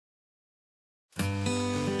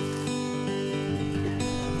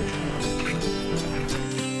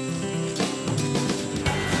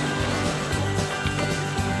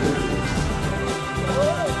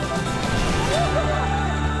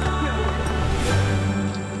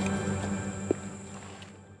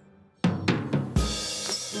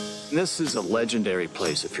This is a legendary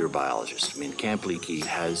place if you're a biologist. I mean, Camp Leakey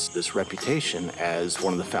has this reputation as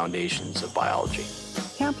one of the foundations of biology.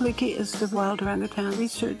 Camp Leakey is the wild orangutan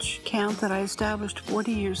research camp that I established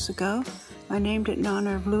 40 years ago. I named it in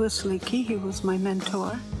honor of Louis Leakey. He was my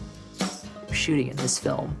mentor. Shooting in this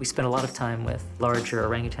film, we spent a lot of time with larger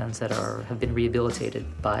orangutans that have been rehabilitated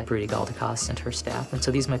by Prudy Galdikas and her staff. And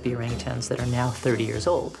so these might be orangutans that are now 30 years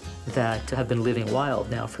old, that have been living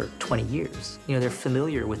wild now for 20 years. You know, they're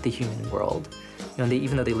familiar with the human world. You know,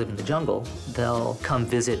 even though they live in the jungle, they'll come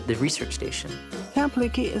visit the research station. Camp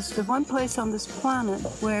Leakey is the one place on this planet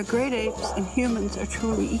where great apes and humans are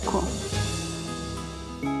truly equal.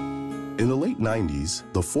 In the late 90s,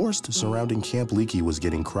 the forest surrounding Camp Leakey was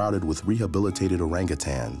getting crowded with rehabilitated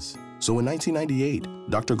orangutans. So in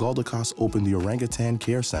 1998, Dr. Galdikas opened the Orangutan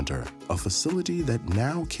Care Center, a facility that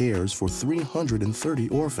now cares for 330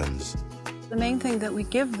 orphans. The main thing that we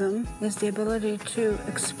give them is the ability to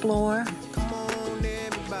explore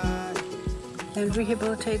and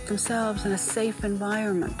rehabilitate themselves in a safe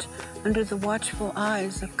environment under the watchful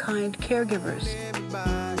eyes of kind caregivers.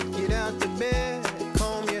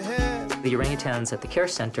 The orangutans at the care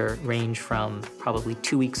center range from probably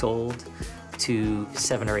 2 weeks old to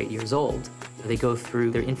 7 or 8 years old. They go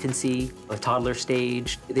through their infancy, a toddler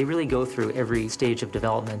stage. They really go through every stage of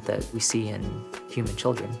development that we see in human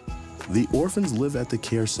children. The orphans live at the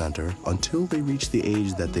care center until they reach the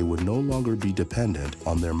age that they would no longer be dependent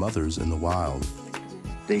on their mothers in the wild.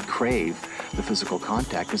 They crave the physical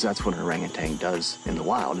contact because that's what an orangutan does in the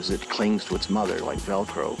wild, is it clings to its mother like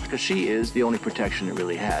Velcro, because she is the only protection it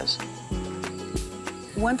really has.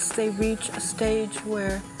 Once they reach a stage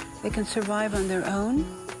where they can survive on their own,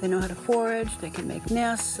 they know how to forage, they can make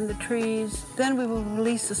nests in the trees, then we will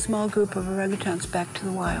release a small group of orangutans back to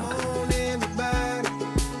the wild.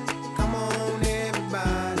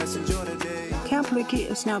 Camp Leakey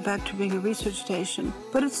is now back to being a research station,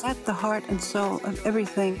 but it's at the heart and soul of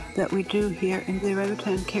everything that we do here in the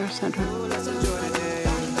Orangutan Care Center.